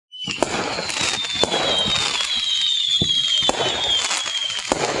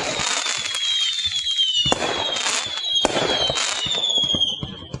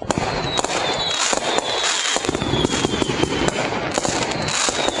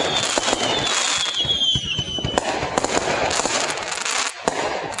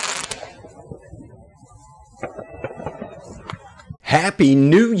Happy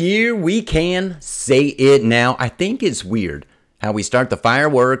New Year, we can say it now. I think it's weird how we start the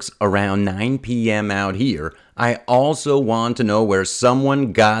fireworks around 9 p.m. out here. I also want to know where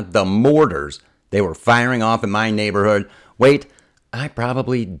someone got the mortars they were firing off in my neighborhood. Wait, I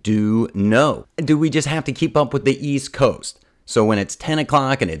probably do know. Do we just have to keep up with the East Coast? So when it's 10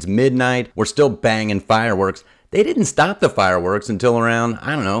 o'clock and it's midnight, we're still banging fireworks. They didn't stop the fireworks until around,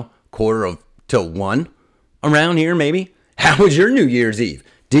 I don't know, till 1 around here maybe. How was your New Year's Eve?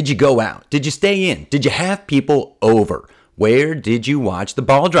 Did you go out? Did you stay in? Did you have people over? Where did you watch the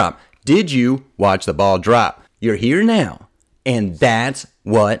ball drop? Did you watch the ball drop? You're here now, and that's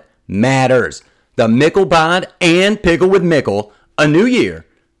what matters. The Mickle Pod and Pickle with Mickle, a new year,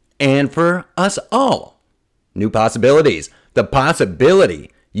 and for us all, new possibilities. The possibility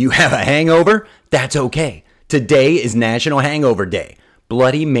you have a hangover, that's okay. Today is National Hangover Day.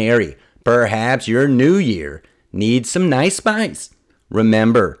 Bloody Mary, perhaps your new year needs some nice spice.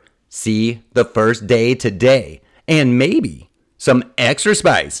 Remember, see the first day today, and maybe some extra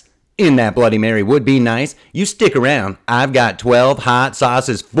spice in that Bloody Mary would be nice. You stick around. I've got 12 hot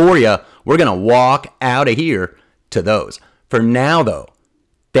sauces for you. We're going to walk out of here to those. For now, though,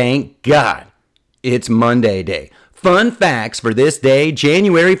 thank God it's Monday Day. Fun facts for this day,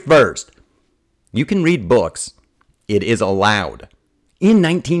 January 1st. You can read books. It is allowed. In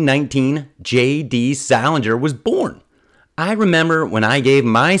 1919, J.D. Salinger was born. I remember when I gave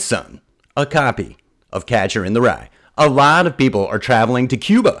my son a copy of Catcher in the Rye. A lot of people are traveling to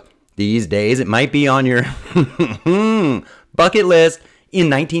Cuba. These days, it might be on your bucket list. In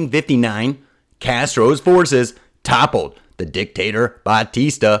 1959, Castro's forces toppled the dictator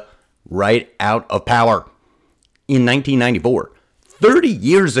Batista right out of power. In 1994, 30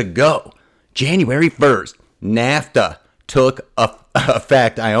 years ago, January 1st, NAFTA took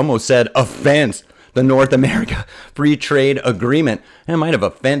effect. I almost said offense. The North America Free Trade Agreement. It might have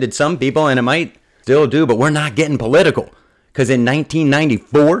offended some people, and it might still do, but we're not getting political. Because in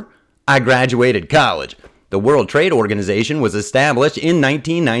 1994, I graduated college. The World Trade Organization was established in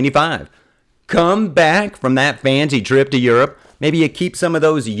 1995. Come back from that fancy trip to Europe. Maybe you keep some of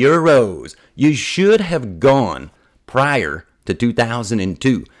those euros. You should have gone prior to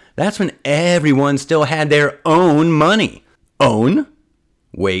 2002. That's when everyone still had their own money. Own?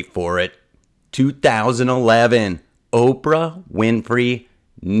 Wait for it. 2011. Oprah Winfrey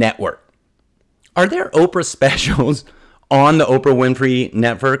Network. Are there Oprah specials on the Oprah Winfrey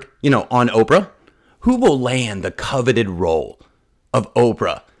Network? On Oprah? Who will land the coveted role of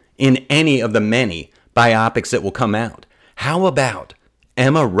Oprah in any of the many biopics that will come out? How about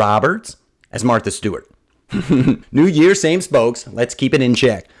Emma Roberts as Martha Stewart? New year, same spokes. Let's keep it in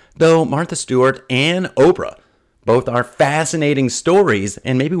check. Though Martha Stewart and Oprah both are fascinating stories,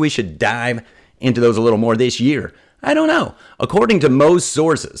 and maybe we should dive into those a little more this year. I don't know. According to most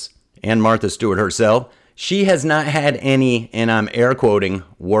sources, and Martha Stewart herself, she has not had any, and I'm air quoting,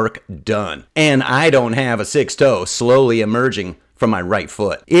 work done. And I don't have a sixth toe slowly emerging from my right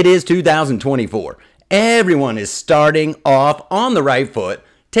foot. It is 2024. Everyone is starting off on the right foot.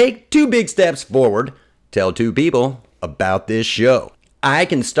 Take 2 big steps forward. Tell 2 people about this show. I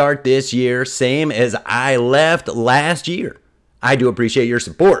can start this year same as I left last year. I do appreciate your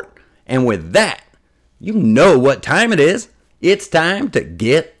support. And with that, you know what time it is. It's time to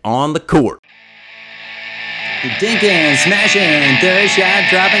get on the court. Dinking, smashing, third shot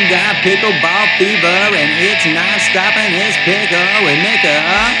dropping, got pickleball fever, and it's not stopping. It's Pickle and Mickle.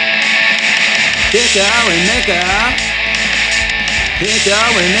 Pickle and Mickle.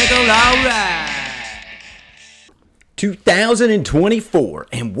 Pickle and Mickle, all right. 2024,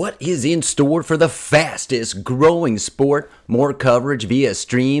 and what is in store for the fastest growing sport? More coverage via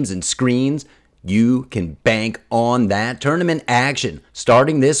streams and screens. You can bank on that. Tournament action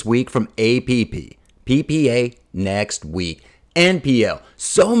starting this week from APP, PPA next week, NPL,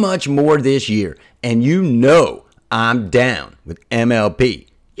 so much more this year. And you know I'm down with MLP.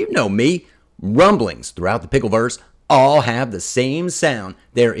 You know me. Rumblings throughout the Pickleverse all have the same sound.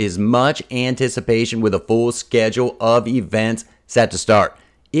 There is much anticipation with a full schedule of events set to start.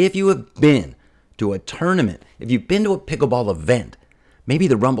 If you have been to a tournament, if you've been to a pickleball event, maybe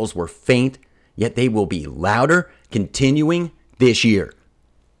the rumbles were faint, yet they will be louder continuing this year.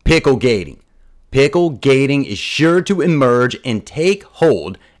 Picklegating. Picklegating is sure to emerge and take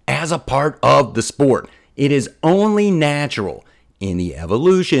hold as a part of the sport. It is only natural in the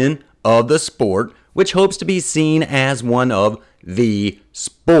evolution of the sport, which hopes to be seen as one of the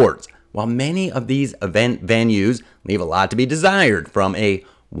sports. While many of these event venues leave a lot to be desired from a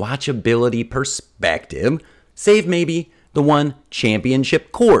watchability perspective, save maybe the one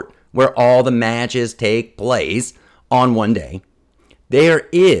championship court where all the matches take place on one day, there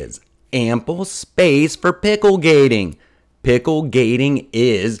is ample space for picklegating. Picklegating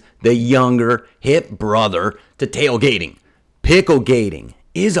is the younger, hip brother to tailgating. Picklegating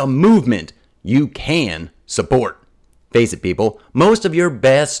is a movement you can support. Face it, people, most of your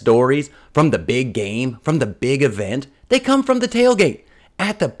best stories from the big game, from the big event, they come from the tailgate.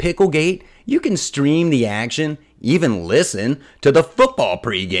 At the Picklegate, you can stream the action, even listen to the football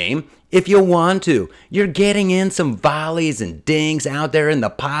pregame if you want to. You're getting in some volleys and dinks out there in the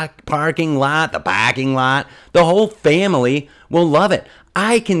parking lot, the packing lot. The whole family will love it.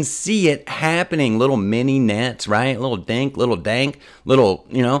 I can see it happening. Little mini nets, right? Little dink, little dank, little,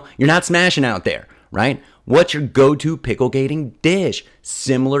 you're not smashing out there, right? What's your go-to picklegating dish?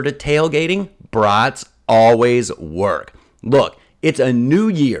 Similar to tailgating, brats always work. Look, it's a new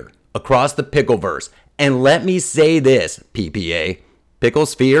year across the pickleverse. And let me say this, PPA, pickle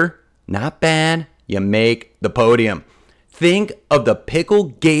sphere, not bad. You make the podium. Think of the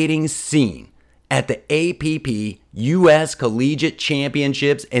picklegating scene at the APP U.S. Collegiate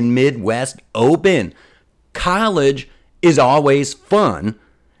Championships and Midwest Open. College is always fun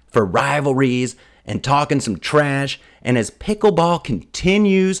for rivalries and talking some trash. And as pickleball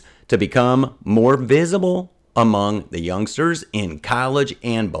continues to become more visible among the youngsters in college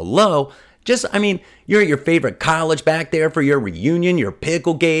and below, you're at your favorite college back there for your reunion, you're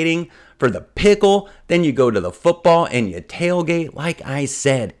picklegating for the pickle, then you go to the football and you tailgate. Like I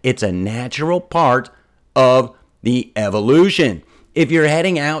said, it's a natural part of the evolution. If you're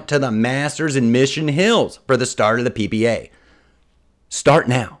heading out to the Masters in Mission Hills for the start of the PPA, start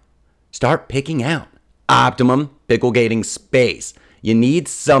now. Start picking out optimum picklegating space. You need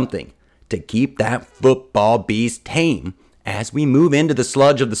something to keep that football beast tame as we move into the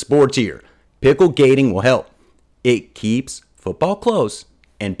sludge of the sports here. Picklegating will help. It keeps football close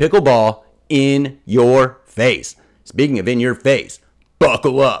and pickleball in your face. Speaking of in your face,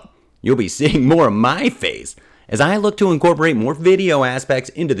 buckle up. You'll be seeing more of my face as I look to incorporate more video aspects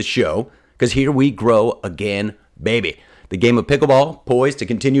into the show, because here we grow again, baby. The game of pickleball poised to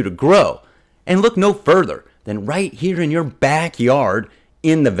continue to grow. And look no further than right here in your backyard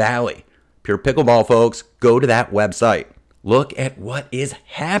in the valley. Pure Pickleball, folks, go to that website. Look at what is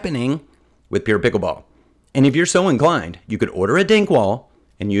happening with Pure Pickleball. And if you're so inclined, you could order a dink wall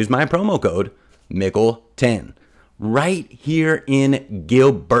and use my promo code MICKLE10 right here in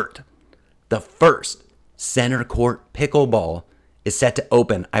Gilbert. The first center court pickleball is set to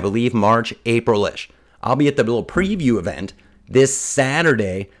open, I believe, March, April-ish. I'll be at the little preview event this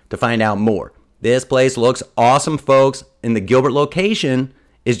Saturday to find out more. This place looks awesome, folks, and the Gilbert location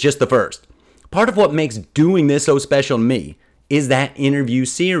is just the first. Part of what makes doing this so special to me is that interview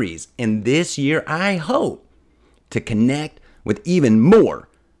series. And this year, I hope to connect with even more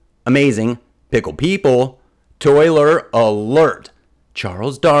amazing pickle people. Toiler alert.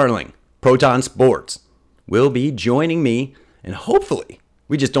 Charles Darling, Proton Sports, will be joining me. And hopefully,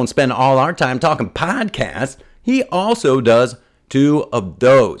 we just don't spend all our time talking podcasts. He also does 2 of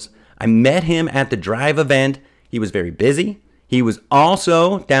those. I met him at the Drive event. He was very busy. He was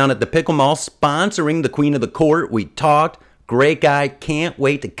also down at the Pickle Mall sponsoring the Queen of the Court. We talked. Great guy. Can't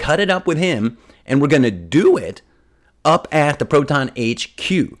wait to cut it up with him. And we're going to do it up at the Proton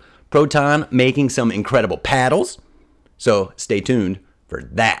HQ. Proton making some incredible paddles. So stay tuned for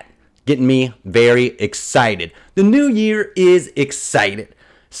that. Getting me very excited. The new year is exciting.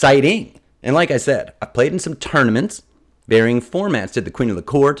 And like I said, I played in some tournaments, varying formats. Did the Queen of the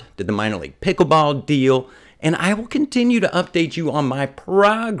Court, did the minor league pickleball deal. And I will continue to update you on my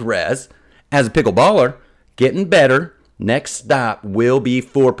progress as a pickleballer, getting better. Next stop will be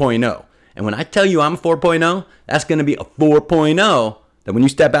 4.0. And when I tell you I'm 4.0, that's going to be a 4.0 that when you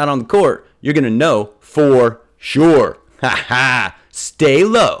step out on the court, you're going to know for sure. Ha ha. Stay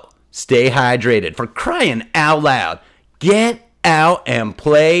low. Stay hydrated. For crying out loud, get out and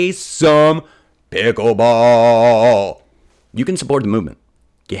play some pickleball. You can support the movement.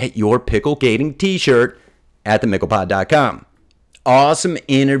 Get your picklegating t-shirt at themicklepod.com. Awesome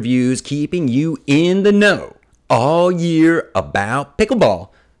interviews keeping you in the know all year about pickleball,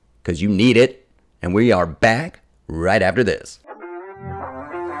 because you need it. And we are back right after this.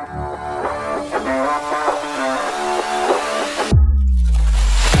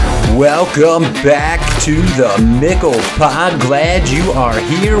 Welcome back to the Mickle Pod. Glad you are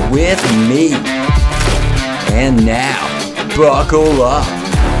here with me. And now, buckle up.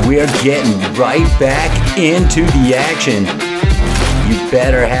 We're getting right back into the action. You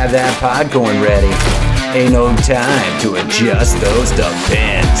better have that popcorn ready. Ain't no time to adjust those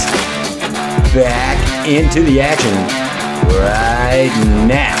depends. Back into the action right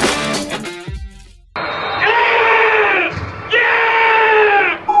now. Yeah!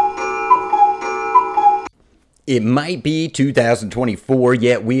 It might be 2024,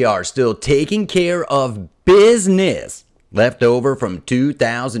 yet we are still taking care of business left over from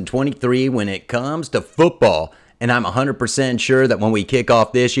 2023 when it comes to football. And I'm 100% sure that when we kick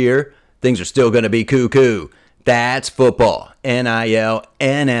off this year, things are still going to be cuckoo. That's football. NIL,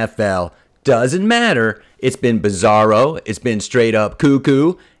 NFL, doesn't matter. It's been bizarro. It's been straight up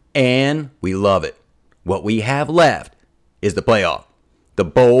cuckoo, and we love it. What we have left is the playoff. The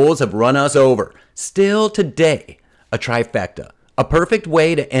bowls have run us over. Still today, a trifecta. A perfect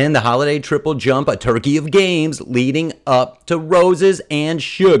way to end the holiday triple jump, a turkey of games leading up to roses and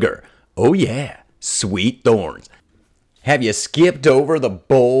sugar. Oh yeah, sweet thorns. Have you skipped over the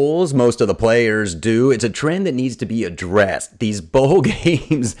bowls? Most of the players do. It's a trend that needs to be addressed. These bowl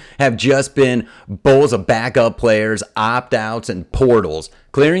games have just been bowls of backup players, opt-outs, and portals,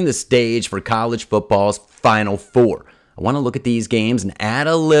 clearing the stage for college football's Final Four. I want to look at these games and add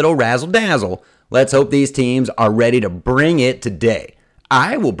a little razzle-dazzle. Let's hope these teams are ready to bring it today.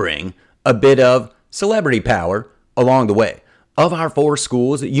 I will bring a bit of celebrity power along the way. Of our four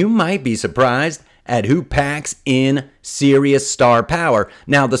schools, you might be surprised at who packs in serious star power.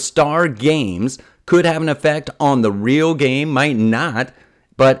 Now, the star games could have an effect on the real game, might not,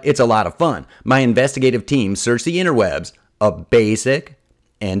 but it's a lot of fun. My investigative team searched the interwebs of basic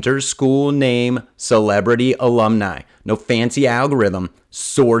enter school name celebrity alumni. No fancy algorithm,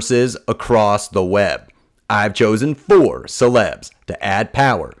 sources across the web. I've chosen 4 celebs to add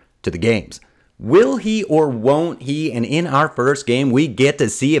power to the games. Will he or won't he? And in our first game, we get to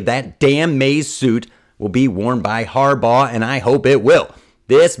see if that damn maize suit will be worn by Harbaugh, and I hope it will.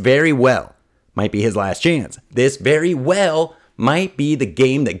 This very well might be his last chance. This very well might be the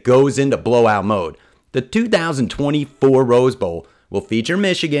game that goes into blowout mode. The 2024 Rose Bowl will feature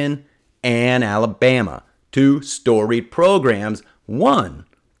Michigan and Alabama, 2 storied programs, one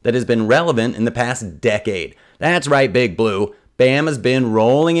that has been relevant in the past decade. That's right, Big Blue. Bama's been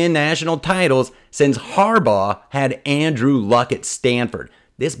rolling in national titles since Harbaugh had Andrew Luck at Stanford.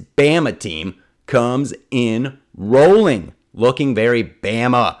 This Bama team comes in rolling, looking very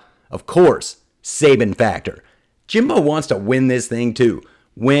Bama. Of course, Saban factor. Jimbo wants to win this thing too.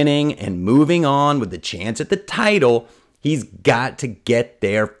 Winning and moving on with the chance at the title, he's got to get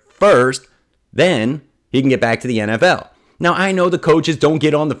there first, then he can get back to the NFL. Now, I know the coaches don't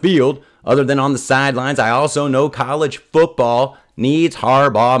get on the field other than on the sidelines. I also know college football needs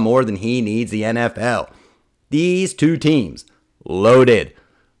Harbaugh more than he needs the NFL. These 2 teams, loaded.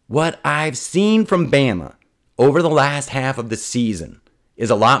 What I've seen from Bama over the last half of the season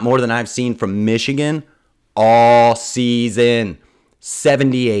is a lot more than I've seen from Michigan all season.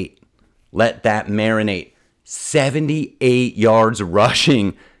 78. Let that marinate. 78 yards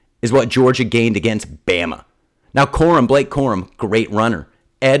rushing is what Georgia gained against Bama. Now, Blake Corum, great runner.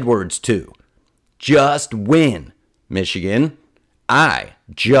 Edwards, too. Just win, Michigan. I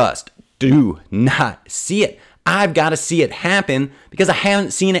just do not see it. I've got to see it happen because I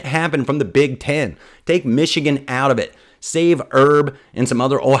haven't seen it happen from the Big Ten. Take Michigan out of it. Save Herb and some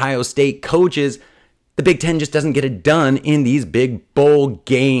other Ohio State coaches. The Big Ten just doesn't get it done in these big bowl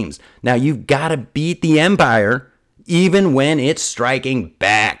games. Now, you've got to beat the Empire even when it's striking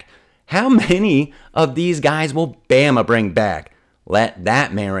back. How many of these guys will Bama bring back? Let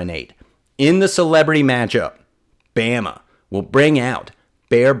that marinate. In the celebrity matchup, Bama will bring out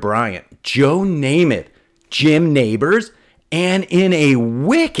Bear Bryant, Joe Namath, Jim Nabors, and in a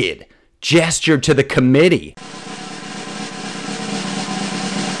wicked gesture to the committee,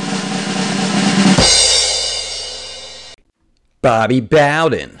 Bobby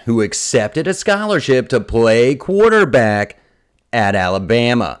Bowden, who accepted a scholarship to play quarterback at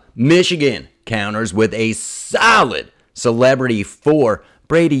Alabama. Michigan counters with a solid celebrity 4.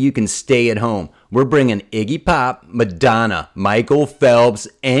 Brady, you can stay at home. We're bringing Iggy Pop, Madonna, Michael Phelps,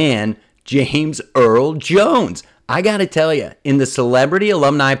 and James Earl Jones. I got to tell you, in the celebrity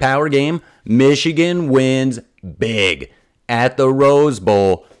alumni power game, Michigan wins big. At the Rose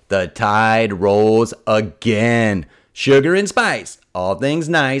Bowl, the tide rolls again. Sugar and spice, all things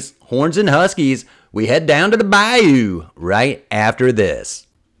nice, horns and huskies. We head down to the bayou right after this.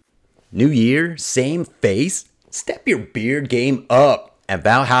 New year, same face? Step your beard game up at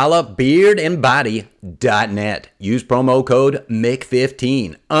ValhallaBeardandBody.net. Use promo code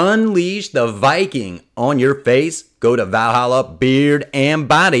MICK15. Unleash the Viking on your face. Go to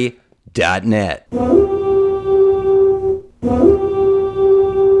ValhallaBeardandBody.net.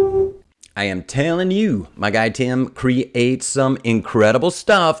 I am telling you, my guy Tim creates some incredible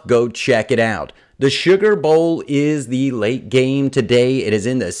stuff. Go check it out. The Sugar Bowl is the late game today. It is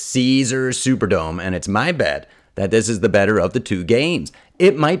in the Caesars Superdome, and it's my bet that this is the better of the 2 games.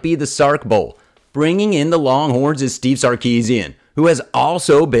 It might be the Sark Bowl. Bringing in the Longhorns is Steve Sarkisian, who has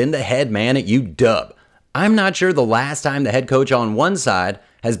also been the head man at UW. I'm not sure the last time the head coach on one side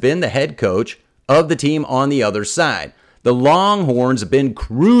has been the head coach of the team on the other side. The Longhorns have been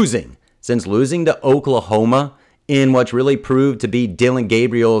cruising since losing to Oklahoma in what's really proved to be Dylan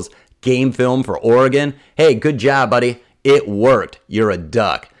Gabriel's game film for Oregon. Hey, good job, buddy. It worked. You're a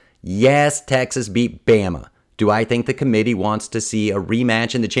duck. Yes, Texas beat Bama. Do I think the committee wants to see a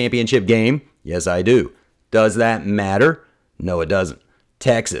rematch in the championship game? Yes, I do. Does that matter? No, it doesn't.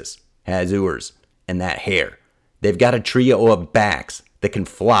 Texas has Ewers and that hair. They've got a trio of backs that can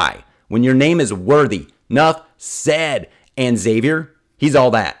fly. When your name is Worthy, Nuff said, and Xavier, he's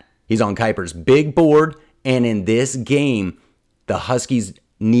all that. He's on Kuiper's big board, and in this game, the Huskies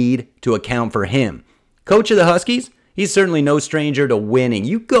need to account for him. Coach of the Huskies, he's certainly no stranger to winning.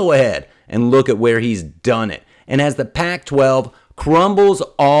 You go ahead and look at where he's done it. And as the Pac-12 crumbles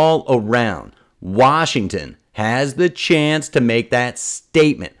all around, Washington has the chance to make that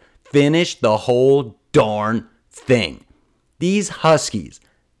statement, finish the whole darn thing. These Huskies,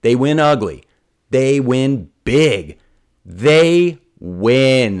 they win ugly. They win big. They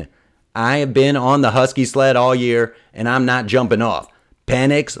win. I have been on the Husky sled all year, and I'm not jumping off.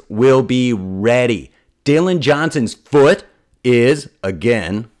 Penix will be ready. Dylan Johnson's foot is,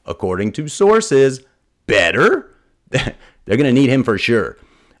 again, according to sources, better. They're going to need him for sure.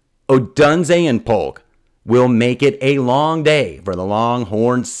 Odunze and Polk will make it a long day for the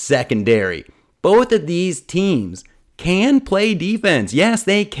Longhorns secondary. Both of these teams can play defense. Yes,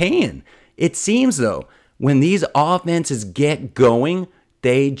 they can. It seems, though, when these offenses get going,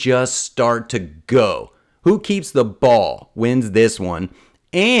 they just start to go. Who keeps the ball wins this one,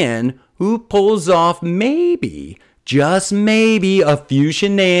 and who pulls off maybe, just maybe, a few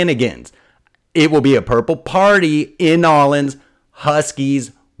shenanigans. It will be a purple party in Orleans.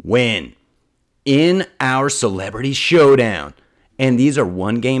 Huskies win. In our celebrity showdown. And these are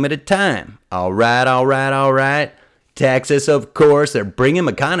one game at a time. All right. Texas, of course. They're bringing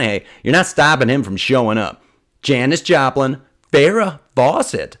McConaughey. You're not stopping him from showing up. Janis Joplin, Farrah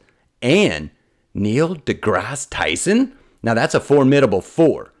Fawcett, and Neil deGrasse Tyson. Now that's a formidable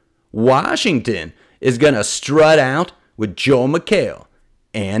four. Washington is going to strut out with Joel McHale,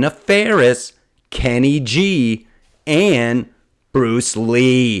 Anna Faris, Kenny G, and Bruce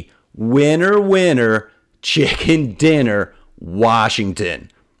Lee. Winner, chicken dinner,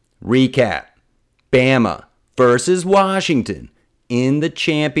 Washington. Recap. Bama versus Washington in the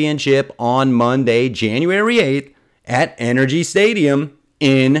championship on Monday, January 8th at Energy Stadium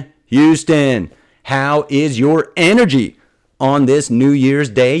in Houston. How is your energy on this New Year's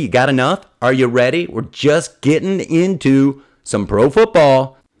Day? You got enough? Are you ready? We're just getting into some pro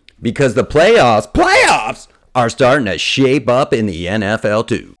football because the playoffs are starting to shape up in the NFL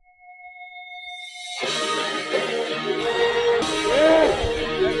too.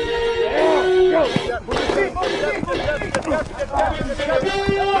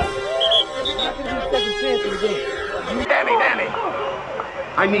 Danny,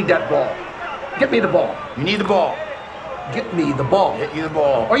 I need that ball. Get me the ball. You need the ball. Get me the ball. Get you the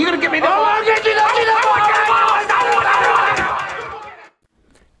ball. Are you going to get me the ball? I'll get you the ball.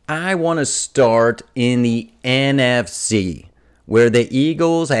 I want to start in the NFC, where the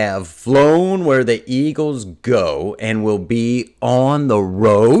Eagles have flown where the Eagles go and will be on the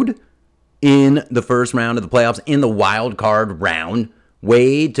road in the first round of the playoffs, in the wild card round.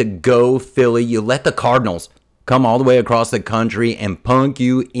 Way to go, Philly. You let the Cardinals come all the way across the country and punk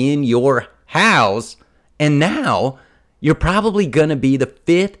you in your house, and now you're probably going to be the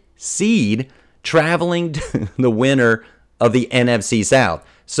 5th seed traveling to the winner of the NFC South.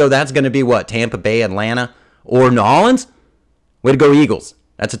 So that's going to be what, Tampa Bay, Atlanta, or New Orleans? Way to go, Eagles.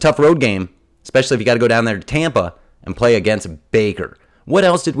 That's a tough road game, especially if you got to go down there to Tampa and play against Baker. What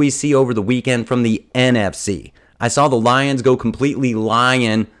else did we see over the weekend from the NFC? I saw the Lions go completely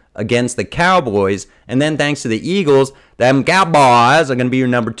lion against the Cowboys, and then thanks to the Eagles, them Cowboys are going to be your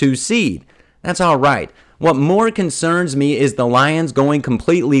number 2 seed. That's all right. What more concerns me is the Lions going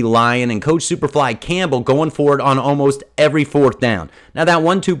completely lion and Coach Superfly Campbell going for it on almost every 4th down. Now that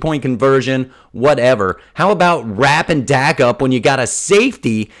 1 2-point conversion, whatever. How about wrapping Dak up when you got a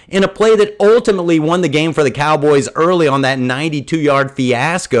safety in a play that ultimately won the game for the Cowboys early on that 92-yard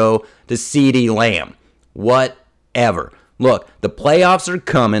fiasco to CeeDee Lamb? Whatever. Look, the playoffs are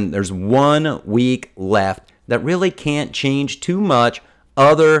coming. There's 1 week left. That really can't change too much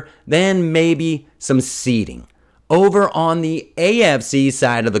other than maybe some seeding. Over on the AFC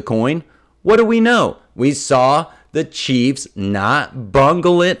side of the coin, what do we know? We saw the Chiefs not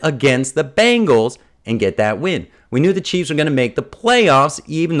bungle it against the Bengals and get that win. We knew the Chiefs were going to make the playoffs,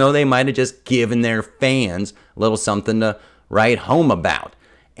 even though they might have just given their fans a little something to write home about.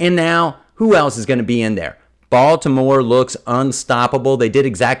 And now, who else is going to be in there? Baltimore looks unstoppable. They did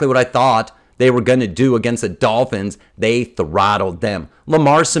exactly what I thought they were going to do against the Dolphins. They throttled them.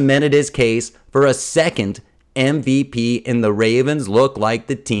 Lamar cemented his case for a second MVP, and the Ravens look like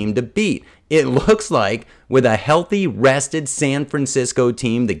the team to beat. It looks like with a healthy, rested San Francisco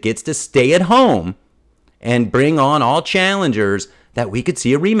team that gets to stay at home and bring on all challengers, that we could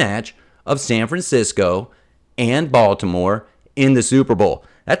see a rematch of San Francisco and Baltimore in the Super Bowl.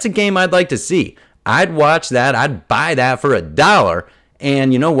 That's a game I'd like to see. I'd watch that. I'd buy that for $1.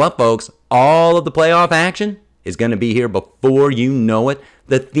 And you know what, folks? All of the playoff action is going to be here before you know it.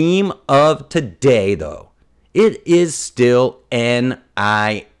 The theme of today, though, it is still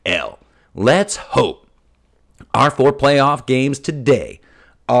NIL. Let's hope our 4 playoff games today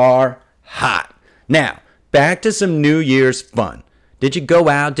are hot. Now, back to some New Year's fun. Did you go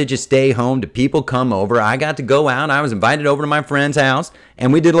out? Did you stay home? Did people come over? I got to go out. I was invited over to my friend's house,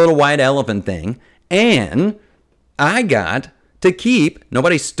 and we did a little white elephant thing. And I got to keep,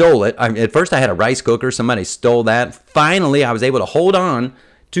 nobody stole it. At first I had a rice cooker. Somebody stole that. Finally, I was able to hold on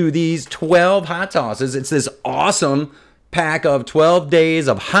to these 12 hot sauces. It's this awesome pack of 12 days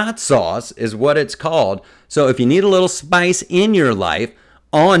of hot sauce is what it's called. So if you need a little spice in your life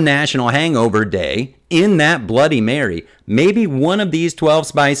on National Hangover Day, in that Bloody Mary, maybe one of these 12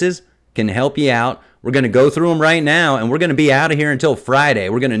 spices can help you out. We're going to go through them right now, and we're going to be out of here until Friday.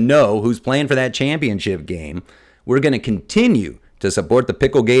 We're going to know who's playing for that championship game. We're going to continue to support the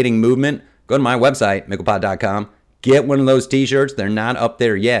PICKLEGATING movement. Go to my website, micklepod.com. Get one of those t-shirts. They're not up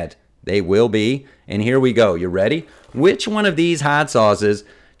there yet. They will be. And here we go. You ready? Which one of these hot sauces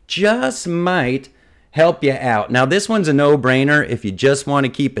just might help you out? Now, this one's a no-brainer if you just want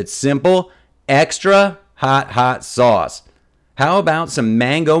to keep it simple. Extra hot sauce. How about some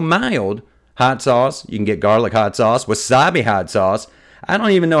mango mild hot sauce? You can get garlic hot sauce, wasabi hot sauce. I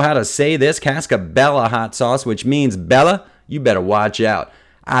don't even know how to say this. Cascabella hot sauce, which means Bella, you better watch out.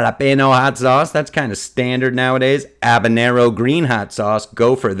 Jalapeno hot sauce, that's kind of standard nowadays. Habanero green hot sauce,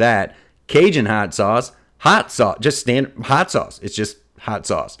 go for that. Cajun hot sauce, just standard hot sauce. It's just hot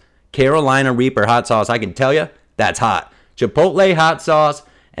sauce. Carolina Reaper hot sauce, I can tell you, that's hot. Chipotle hot sauce,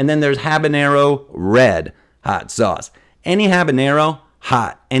 and then there's habanero red hot sauce. Any habanero,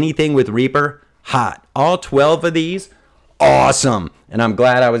 hot. Anything with Reaper, hot. All 12 of these, awesome. And I'm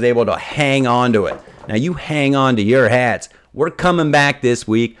glad I was able to hang on to it. Now you hang on to your hats. We're coming back this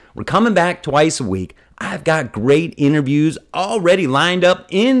week. We're coming back twice a week. I've got great interviews already lined up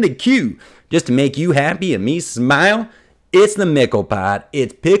in the queue just to make you happy and me smile. It's the Mickle Pod.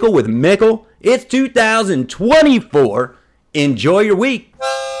 It's Pickle with Mickle. It's 2024. Enjoy your week.